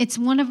do, and it's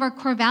one of our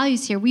core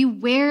values here. We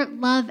wear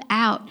love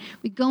out.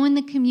 We go in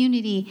the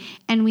community,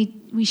 and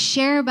we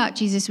share about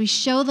Jesus. We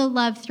show the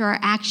love through our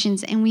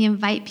actions, and we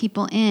invite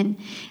people in.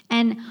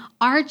 And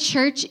our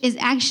church is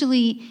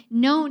actually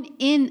known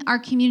in our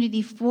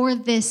community for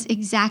this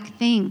exact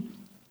thing.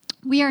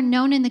 We are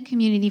known in the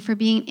community for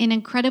being an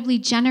incredibly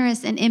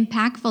generous and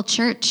impactful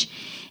church.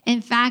 In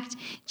fact,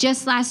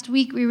 just last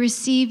week, we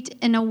received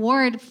an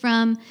award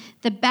from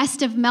the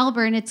Best of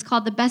Melbourne. It's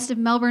called the Best of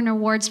Melbourne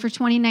Awards for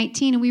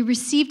 2019. And we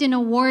received an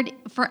award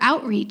for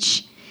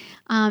outreach.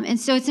 And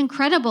so it's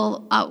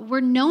incredible.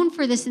 We're known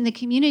for this in the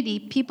community.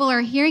 People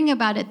are hearing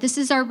about it. This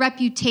is our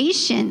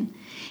reputation.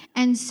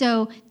 And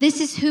so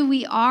this is who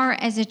we are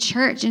as a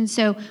church. And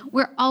so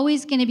we're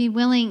always going to be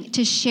willing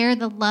to share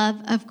the love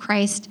of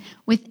Christ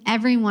with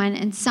everyone.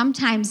 And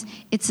sometimes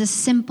it's a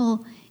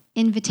simple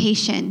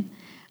invitation.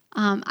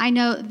 I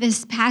know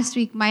this past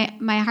week,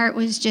 my heart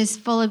was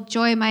just full of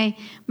joy. My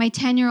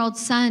 10-year-old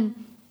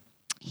son,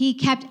 he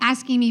kept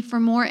asking me for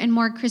more and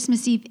more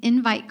Christmas Eve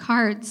invite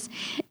cards.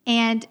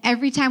 And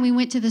every time we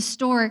went to the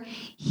store,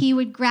 he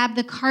would grab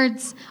the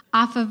cards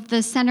off of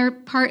the center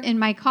part in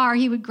my car.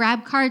 He would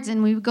grab cards,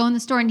 and we would go in the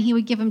store, and he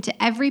would give them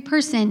to every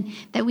person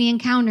that we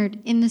encountered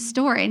in the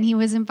store. And he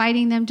was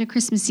inviting them to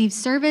Christmas Eve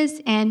service.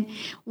 And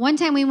one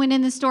time we went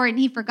in the store, and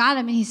he forgot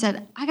them, and he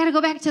said, I got to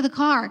go back to the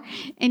car.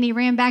 And he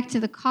ran back to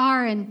the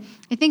car. And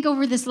I think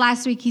over this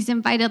last week, he's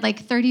invited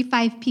like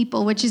 35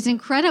 people, which is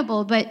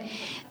incredible. But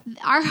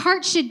our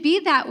heart should be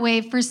that way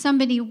for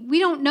somebody. We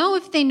don't know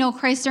if they know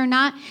Christ or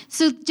not.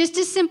 So just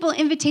a simple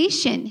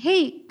invitation.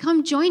 Hey,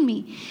 come join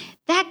me.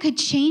 That could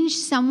change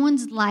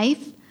someone's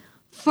life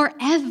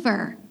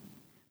forever.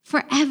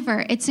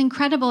 Forever. It's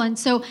incredible. And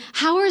so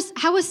how is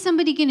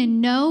somebody going to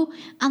know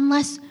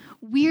unless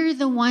we're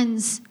the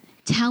ones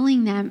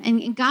telling them?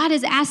 And God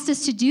has asked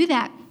us to do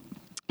that.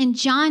 In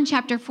John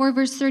chapter 4,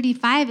 verse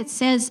 35, it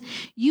says,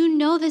 "You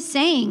know the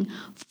saying,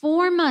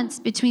 4 months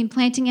between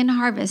planting and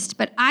harvest.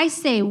 But I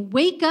say,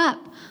 wake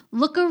up,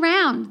 look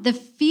around. The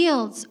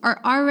fields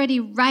are already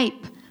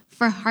ripe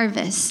for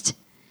harvest."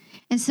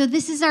 And so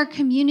this is our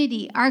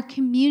community. Our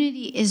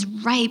community is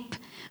ripe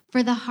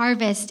for the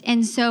harvest.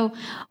 And so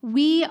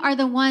we are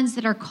the ones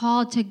that are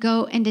called to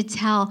go and to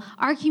tell.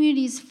 Our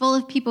community is full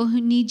of people who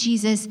need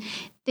Jesus.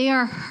 They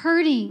are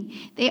hurting.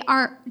 They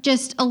are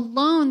just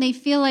alone. They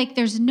feel like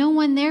there's no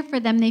one there for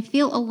them. They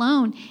feel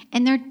alone,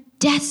 and they're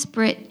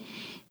desperate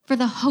for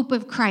the hope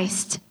of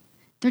Christ.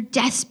 They're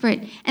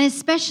desperate. And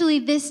especially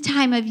this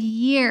time of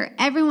year,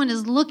 everyone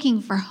is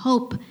looking for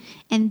hope.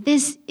 And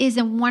this is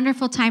a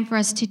wonderful time for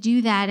us to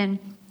do that. And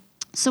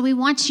so we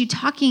want you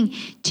talking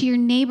to your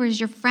neighbors,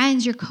 your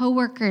friends, your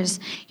coworkers,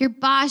 your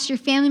boss, your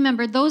family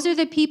member. Those are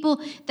the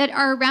people that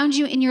are around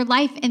you in your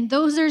life. And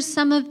those are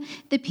some of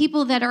the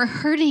people that are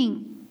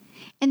hurting.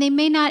 And they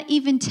may not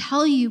even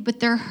tell you, but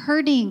they're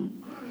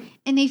hurting.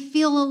 And they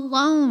feel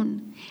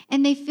alone.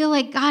 And they feel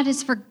like God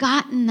has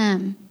forgotten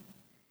them.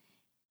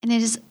 And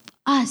it is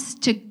us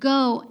to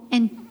go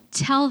and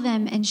tell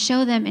them and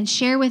show them and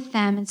share with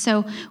them. And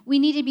so we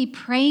need to be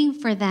praying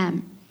for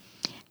them.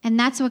 And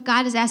that's what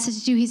God has asked us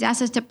to do. He's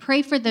asked us to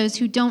pray for those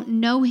who don't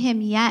know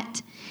him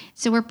yet.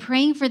 So we're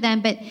praying for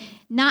them, but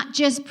not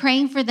just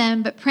praying for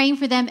them, but praying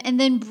for them and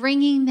then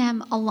bringing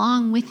them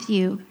along with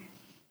you.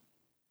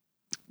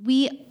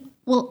 We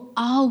will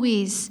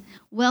always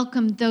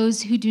welcome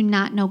those who do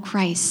not know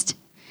Christ.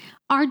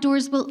 Our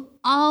doors will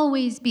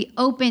always be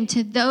open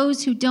to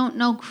those who don't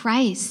know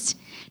Christ.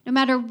 No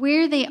matter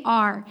where they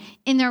are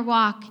in their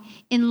walk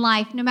in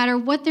life, no matter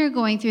what they're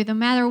going through, no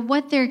matter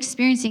what they're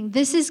experiencing,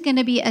 this is going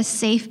to be a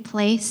safe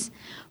place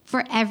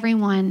for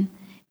everyone.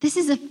 This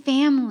is a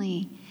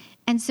family.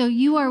 And so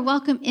you are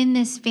welcome in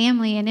this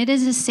family, and it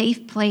is a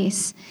safe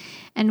place.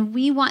 And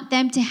we want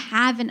them to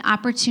have an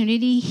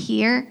opportunity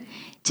here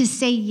to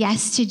say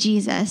yes to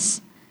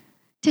Jesus.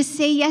 To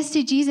say yes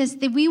to Jesus,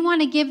 that we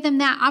want to give them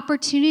that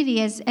opportunity.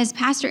 As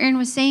Pastor Aaron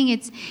was saying,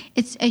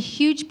 it's a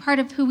huge part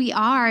of who we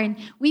are, and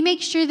we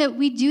make sure that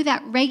we do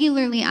that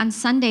regularly on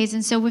Sundays.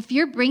 And so if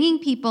you're bringing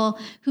people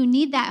who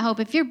need that hope,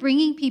 if you're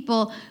bringing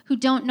people who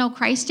don't know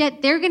Christ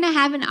yet, they're going to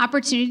have an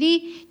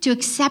opportunity to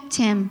accept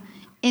him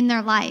in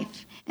their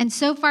life. And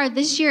so far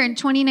this year in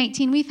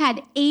 2019, we've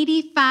had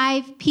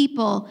 85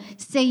 people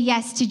say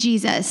yes to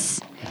Jesus.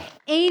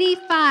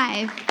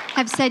 85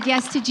 have said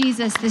yes to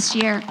Jesus this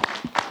year,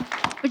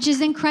 which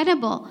is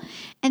incredible.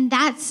 And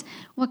that's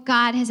what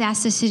God has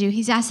asked us to do.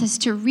 He's asked us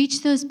to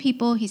reach those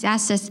people. He's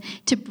asked us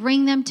to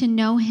bring them to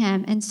know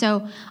him. And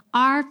so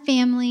our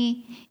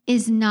family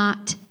is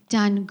not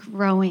done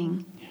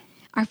growing.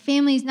 Our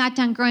family is not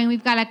done growing.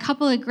 We've got a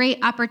couple of great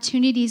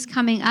opportunities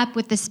coming up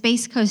with the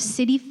Space Coast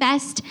City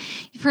Fest.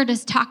 You've heard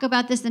us talk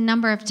about this a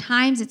number of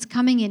times. It's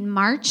coming in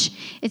March.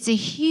 It's a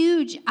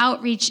huge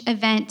outreach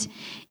event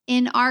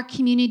in our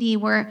community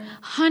where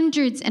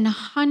hundreds and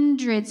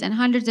hundreds and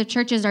hundreds of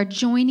churches are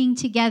joining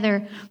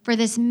together for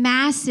this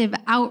massive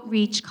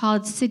outreach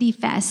called City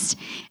Fest.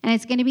 And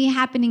it's going to be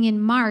happening in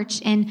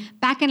March. And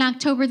back in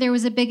October, there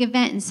was a big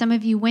event, and some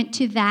of you went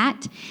to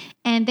that.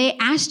 And they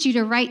asked you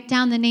to write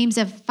down the names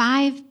of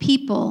 5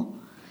 people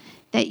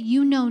that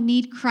you know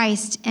need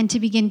Christ and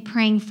to begin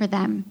praying for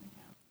them.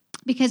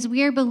 Because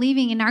we are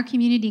believing in our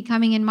community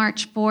coming in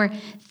March for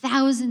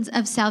thousands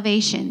of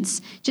salvations,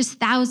 just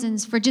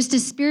thousands, for just a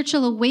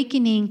spiritual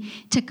awakening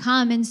to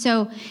come. And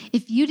so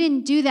if you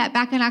didn't do that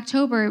back in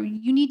October,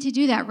 you need to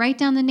do that. Write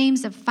down the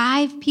names of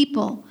 5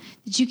 people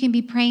that you can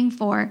be praying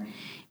for,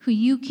 who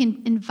you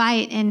can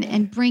invite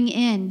and bring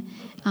in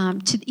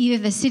to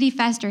either the City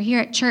Fest or here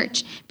at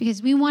church,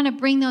 because we want to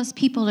bring those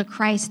people to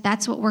Christ.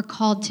 That's what we're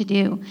called to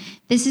do.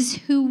 This is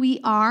who we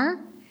are.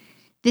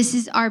 This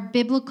is our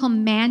biblical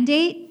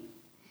mandate.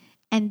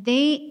 And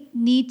they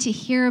need to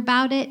hear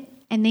about it,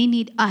 and they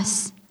need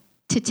us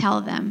to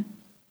tell them.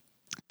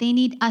 They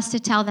need us to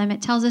tell them.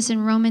 It tells us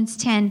in Romans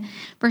 10,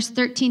 verse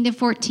 13 to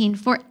 14,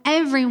 "For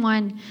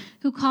everyone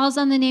who calls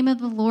on the name of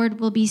the Lord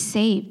will be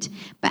saved.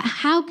 But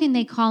how can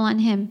they call on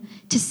him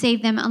to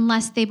save them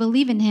unless they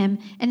believe in him?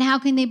 And how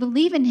can they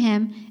believe in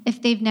him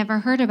if they've never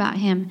heard about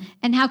him?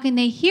 And how can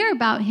they hear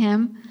about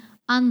him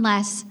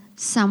unless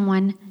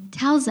someone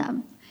tells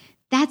them?"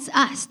 That's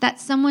us.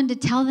 That's someone to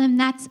tell them.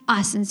 That's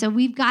us. And so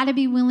we've got to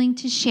be willing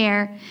to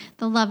share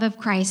the love of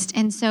Christ.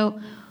 And so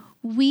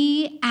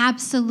we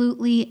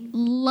absolutely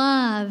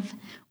love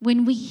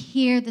when we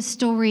hear the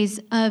stories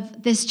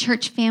of this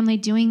church family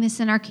doing this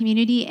in our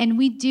community. And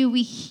we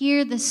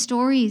hear the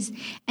stories,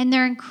 and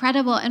they're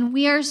incredible. And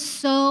we are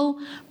so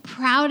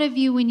proud of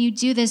you when you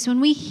do this. When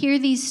we hear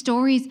these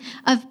stories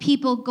of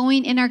people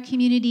going in our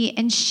community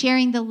and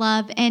sharing the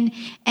love and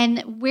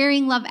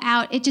wearing love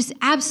out, it just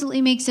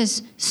absolutely makes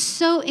us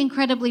so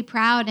incredibly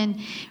proud. And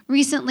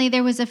recently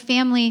there was a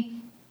family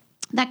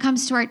that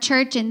comes to our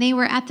church, and they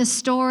were at the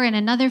store, and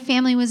another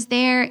family was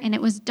there, and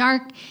it was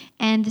dark,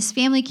 and this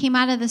family came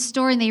out of the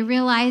store, and they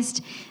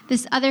realized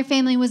this other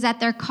family was at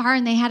their car,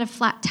 and they had a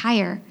flat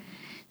tire.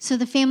 So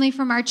the family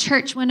from our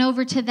church went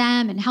over to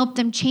them and helped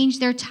them change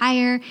their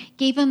tire,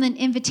 gave them an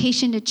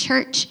invitation to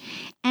church.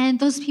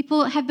 And those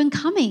people have been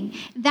coming.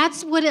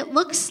 That's what it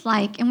looks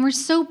like. And we're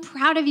so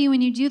proud of you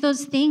when you do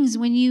those things,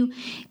 when you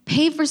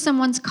pay for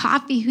someone's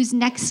coffee who's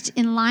next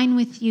in line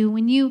with you,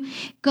 when you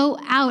go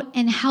out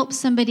and help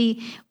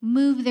somebody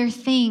move their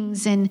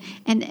things and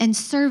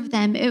serve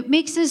them. It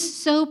makes us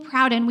so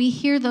proud, and we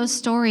hear those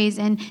stories,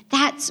 and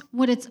that's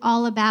what it's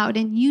all about.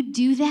 And you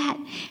do that,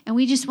 and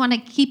we just want to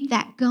keep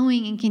that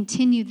going and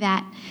continue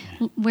that,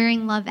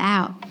 wearing love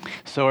out.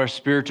 So our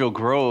spiritual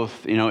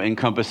growth,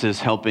 encompasses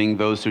helping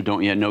those who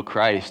don't yet know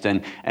Christ.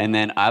 And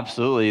then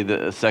absolutely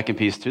the second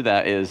piece to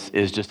that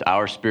is just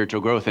our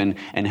spiritual growth and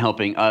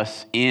helping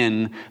us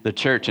in the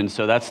church. And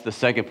so that's the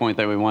second point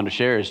that we want to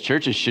share is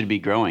churches should be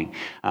growing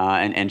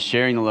and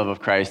sharing the love of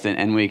Christ.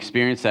 And we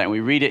experience that. And we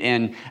read it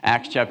in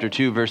Acts chapter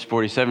 2, verse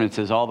 47. It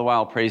says, all the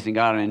while praising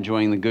God and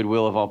enjoying the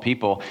goodwill of all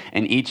people.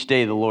 And each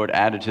day the Lord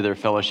added to their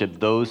fellowship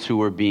those who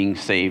were being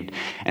saved.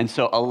 And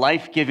so a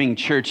life-giving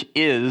church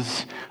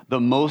is the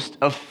most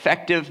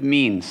effective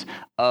means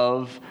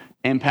of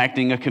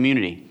impacting a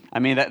community. I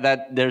mean,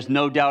 that there's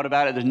no doubt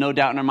about it. There's no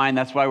doubt in our mind.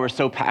 That's why we're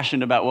so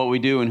passionate about what we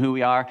do and who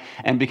we are.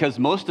 And because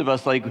most of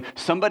us,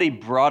 somebody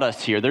brought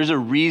us here. There's a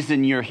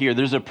reason you're here.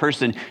 There's a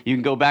person. You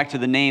can go back to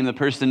the name, the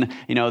person,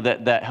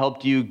 that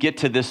helped you get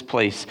to this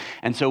place.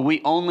 And so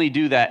we only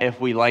do that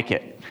if we like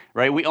it.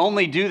 Right? We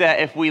only do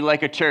that if we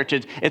like a church.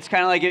 It's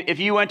kind of like if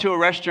you went to a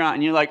restaurant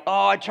and you're like,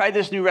 oh, I tried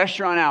this new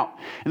restaurant out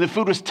and the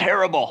food was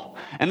terrible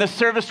and the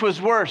service was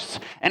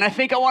worse and I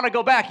think I want to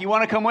go back. You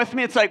want to come with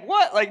me? It's like,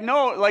 what?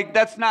 No,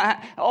 that's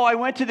not, I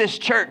went to this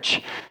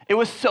church. It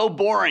was so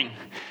boring.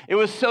 It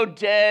was so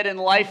dead and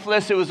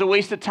lifeless. It was a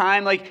waste of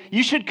time.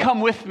 You should come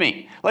with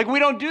me. We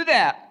don't do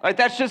that.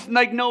 That's just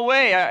no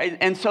way.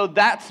 And so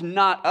that's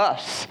not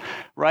us.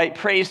 Right?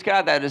 Praise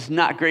God. That is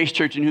not Grace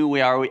Church and who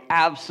we are. We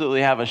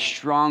absolutely have a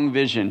strong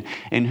vision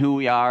in who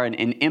we are and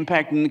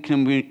impacting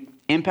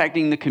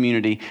the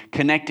community,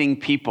 connecting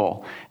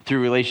people through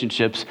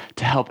relationships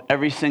to help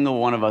every single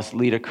one of us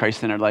lead a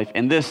Christ-centered life.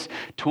 And this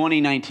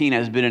 2019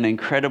 has been an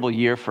incredible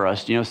year for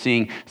us,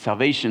 seeing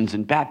salvations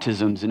and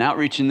baptisms and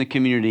outreach in the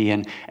community.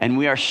 And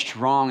we are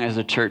strong as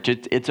a church.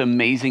 It's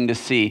amazing to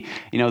see,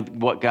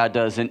 what God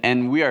does.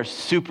 And we are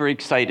super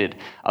excited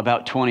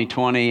about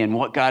 2020 and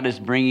what God is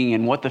bringing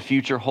and what the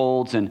future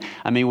holds. And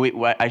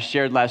I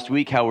shared last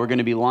week how we're going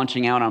to be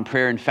launching out on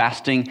prayer and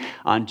fasting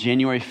on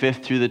January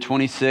 5th through the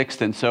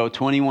 26th. And so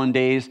 21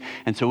 days.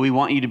 And so we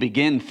want you to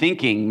begin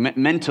thinking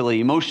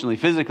mentally, emotionally,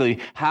 physically,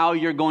 how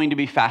you're going to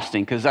be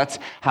fasting, because that's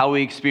how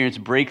we experience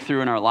breakthrough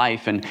in our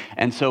life.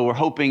 And so we're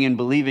hoping and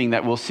believing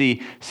that we'll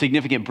see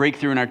significant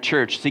breakthrough in our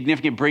church,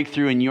 significant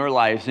breakthrough in your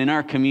lives, in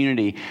our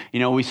community.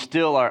 We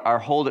still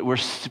we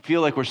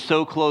feel like we're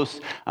so close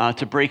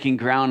to breaking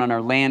ground on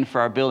our land for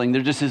our building.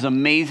 There just is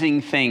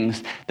amazing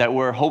things that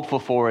we're hopeful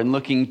for and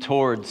looking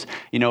towards,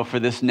 for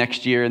this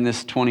next year in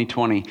this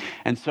 2020.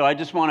 And so I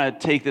just want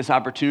to take this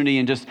opportunity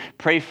and just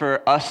pray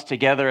for us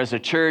together as a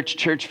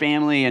church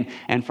family,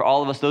 and for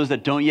all of us, those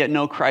that don't yet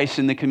know Christ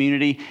in the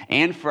community,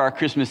 and for our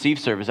Christmas Eve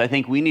service. I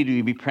think we need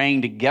to be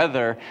praying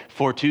together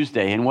for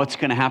Tuesday and what's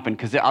going to happen,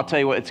 because I'll tell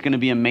you what, it's going to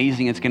be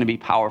amazing. It's going to be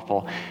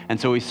powerful. And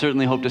so we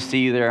certainly hope to see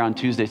you there on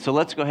Tuesday. So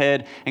let's go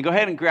ahead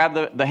and grab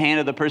the hand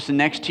of the person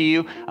next to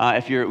you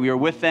if you're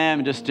with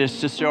them,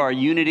 just show our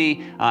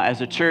unity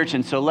as a church.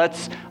 And so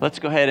let's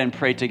go ahead and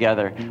pray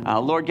together.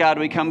 Lord God,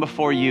 we come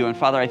before you, and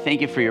Father, I thank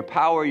you for your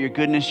power, your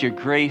goodness, your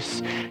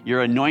grace,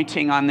 your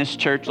anointing on this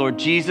church. Lord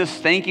Jesus,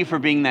 thank you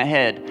for being the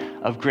head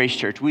of Grace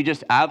Church. We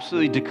just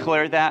absolutely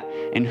declare that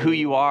in who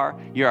you are.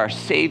 You're our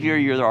Savior,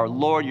 you're our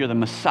Lord, you're the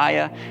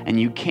Messiah, and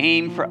you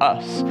came for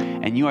us,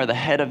 and you are the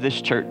head of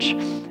this church,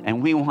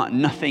 and we want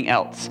nothing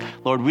else.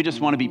 Lord, we just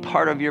want to be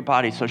part of your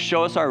body, so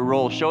show us our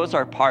role, show us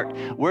our part.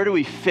 Where do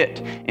we fit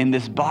in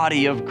this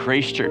body of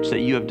Grace Church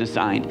that you have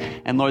designed?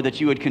 And Lord, that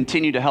you would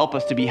continue to help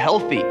us to be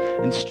healthy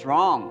and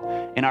strong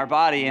in our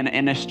body and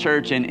in this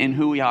church and in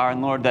who we are.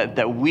 And Lord,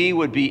 that we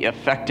would be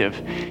effective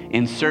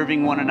in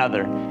serving one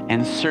another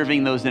and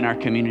serving those in our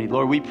community.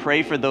 Lord, we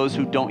pray for those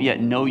who don't yet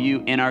know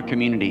you in our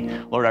community.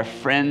 Lord, our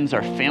friends,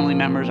 our family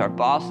members, our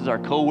bosses, our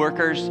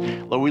co-workers.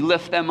 Lord, we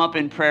lift them up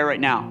in prayer right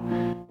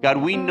now. God,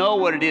 we know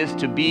what it is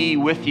to be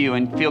with you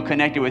and feel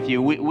connected with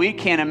you. We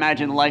can't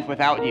imagine life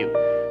without you.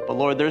 But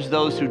Lord, there's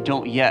those who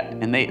don't yet,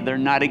 and they're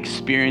not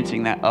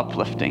experiencing that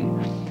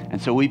uplifting.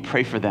 And so we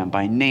pray for them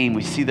by name.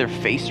 We see their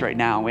face right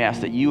now. And we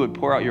ask that you would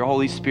pour out your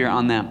Holy Spirit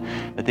on them,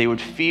 that they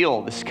would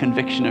feel this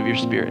conviction of your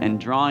Spirit and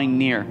drawing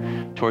near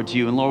towards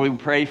you. And Lord, we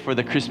pray for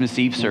the Christmas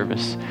Eve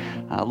service.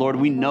 Lord,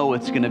 we know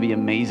it's going to be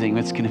amazing.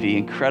 It's going to be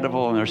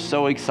incredible, and we're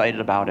so excited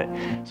about it.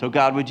 So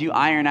God, would you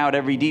iron out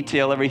every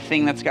detail,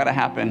 everything that's got to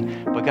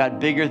happen? But God,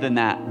 bigger than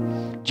that,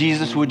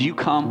 Jesus, would you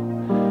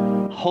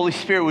come? Holy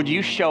Spirit, would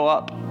you show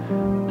up?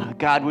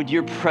 God, would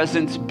your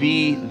presence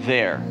be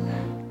there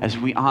as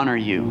we honor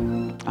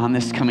you on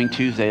this coming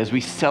Tuesday, as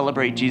we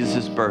celebrate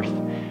Jesus' birth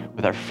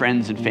with our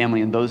friends and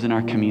family and those in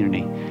our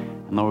community.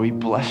 And Lord, we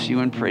bless you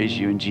and praise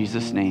you in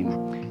Jesus'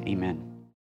 name. Amen.